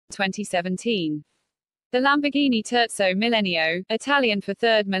2017. The Lamborghini Terzo Millennio, Italian for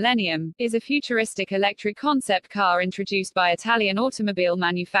third millennium, is a futuristic electric concept car introduced by Italian automobile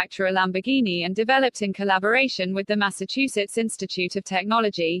manufacturer Lamborghini and developed in collaboration with the Massachusetts Institute of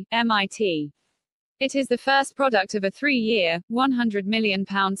Technology, MIT. It is the first product of a 3-year, £100 million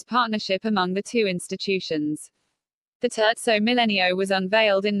partnership among the two institutions. The Terzo Millennio was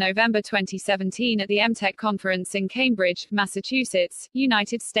unveiled in November 2017 at the TIK conference in Cambridge, Massachusetts,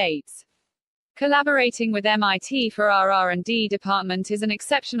 United States. Collaborating with MIT for our R&D department is an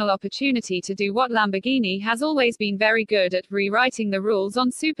exceptional opportunity to do what Lamborghini has always been very good at: rewriting the rules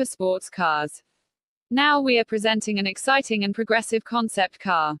on supersports cars. Now we are presenting an exciting and progressive concept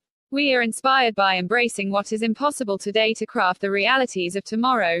car. We are inspired by embracing what is impossible today to craft the realities of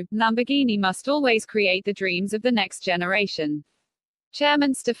tomorrow. Lamborghini must always create the dreams of the next generation.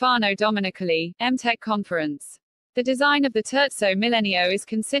 Chairman Stefano Domenicali, TIK conference. The design of the Terzo Millennio is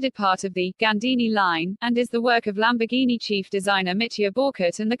considered part of the Gandini line, and is the work of Lamborghini chief designer Mitja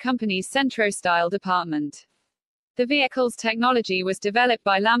Borkert and the company's Centro Style department. The vehicle's technology was developed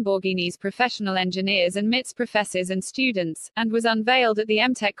by Lamborghini's professional engineers and MIT's professors and students, and was unveiled at the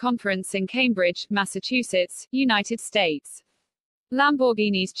TIK conference in Cambridge, Massachusetts, United States.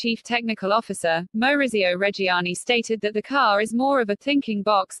 Lamborghini's chief technical officer, Maurizio Reggiani, stated that the car is more of a thinking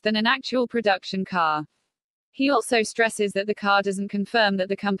box than an actual production car. He also stresses that the car doesn't confirm that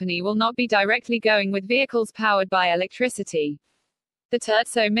the company will not be directly going with vehicles powered by electricity. The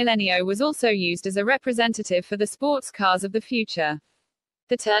Terzo Millennio was also used as a representative for the sports cars of the future.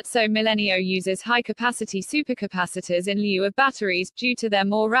 The Terzo Millennio uses high-capacity supercapacitors in lieu of batteries, due to their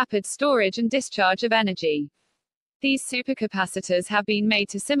more rapid storage and discharge of energy. These supercapacitors have been made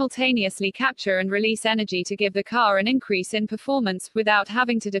to simultaneously capture and release energy to give the car an increase in performance, without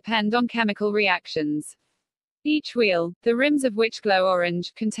having to depend on chemical reactions. Each wheel, the rims of which glow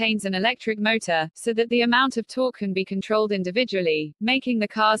orange, contains an electric motor, so that the amount of torque can be controlled individually, making the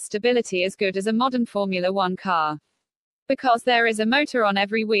car's stability as good as a modern Formula One car. Because there is a motor on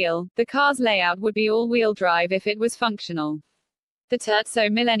every wheel, the car's layout would be all-wheel drive if it was functional. The Terzo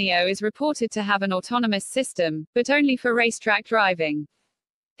Millennio is reported to have an autonomous system, but only for racetrack driving.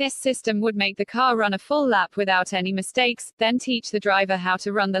 This system would make the car run a full lap without any mistakes, then teach the driver how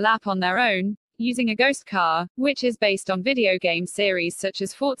to run the lap on their own, using a ghost car, which is based on video game series such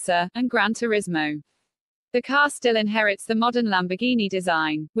as Forza and Gran Turismo. The car still inherits the modern Lamborghini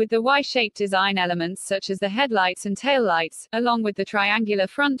design, with the Y-shaped design elements such as the headlights and taillights, along with the triangular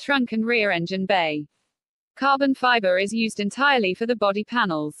front trunk and rear engine bay. Carbon fiber is used entirely for the body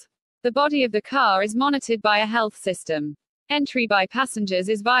panels. The body of the car is monitored by a health system. Entry by passengers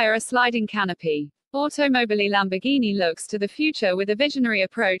is via a sliding canopy. Automobili Lamborghini looks to the future with a visionary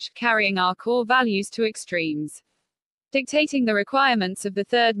approach, carrying our core values to extremes. Dictating the requirements of the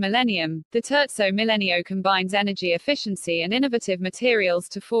third millennium, the Terzo Millennio combines energy efficiency and innovative materials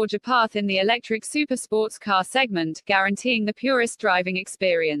to forge a path in the electric supersports car segment, guaranteeing the purest driving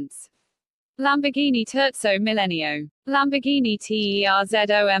experience. Lamborghini Terzo Millennio. Lamborghini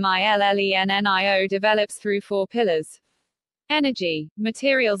TERZOMILLENNIO develops through 4 pillars: energy,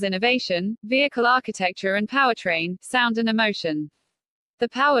 materials innovation, vehicle architecture and powertrain, sound and emotion. The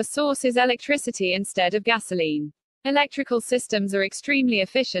power source is electricity instead of gasoline. Electrical systems are extremely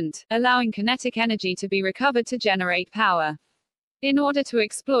efficient, allowing kinetic energy to be recovered to generate power. In order to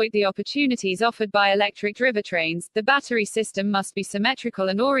exploit the opportunities offered by electric drivetrains, the battery system must be symmetrical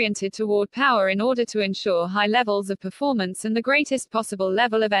and oriented toward power in order to ensure high levels of performance and the greatest possible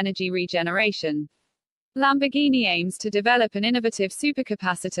level of energy regeneration. Lamborghini aims to develop an innovative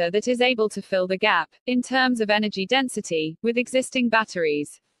supercapacitor that is able to fill the gap, in terms of energy density, with existing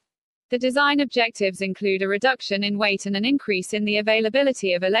batteries. The design objectives include a reduction in weight and an increase in the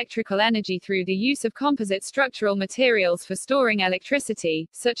availability of electrical energy through the use of composite structural materials for storing electricity,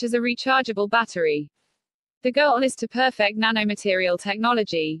 such as a rechargeable battery. The goal is to perfect nanomaterial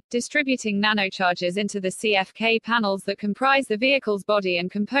technology, distributing nanocharges into the CFK panels that comprise the vehicle's body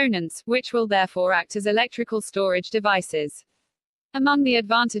and components, which will therefore act as electrical storage devices. Among the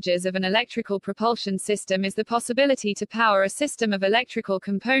advantages of an electrical propulsion system is the possibility to power a system of electrical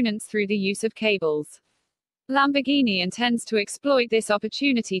components through the use of cables. Lamborghini intends to exploit this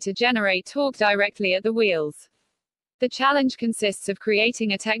opportunity to generate torque directly at the wheels. The challenge consists of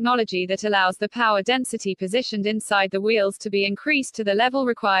creating a technology that allows the power density positioned inside the wheels to be increased to the level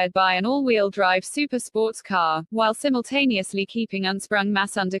required by an all-wheel drive super sports car, while simultaneously keeping unsprung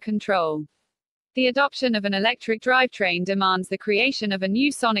mass under control. The adoption of an electric drivetrain demands the creation of a new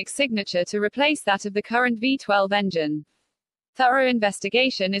sonic signature to replace that of the current V12 engine. Thorough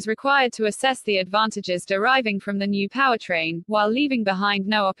investigation is required to assess the advantages deriving from the new powertrain, while leaving behind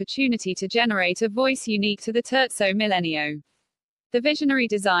no opportunity to generate a voice unique to the Terzo Millennio. The visionary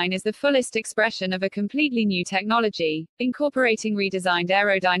design is the fullest expression of a completely new technology, incorporating redesigned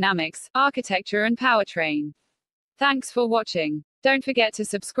aerodynamics, architecture and powertrain. Thanks for watching. Don't forget to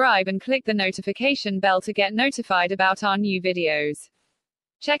subscribe and click the notification bell to get notified about our new videos.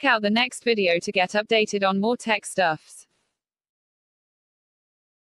 Check out the next video to get updated on more tech stuffs.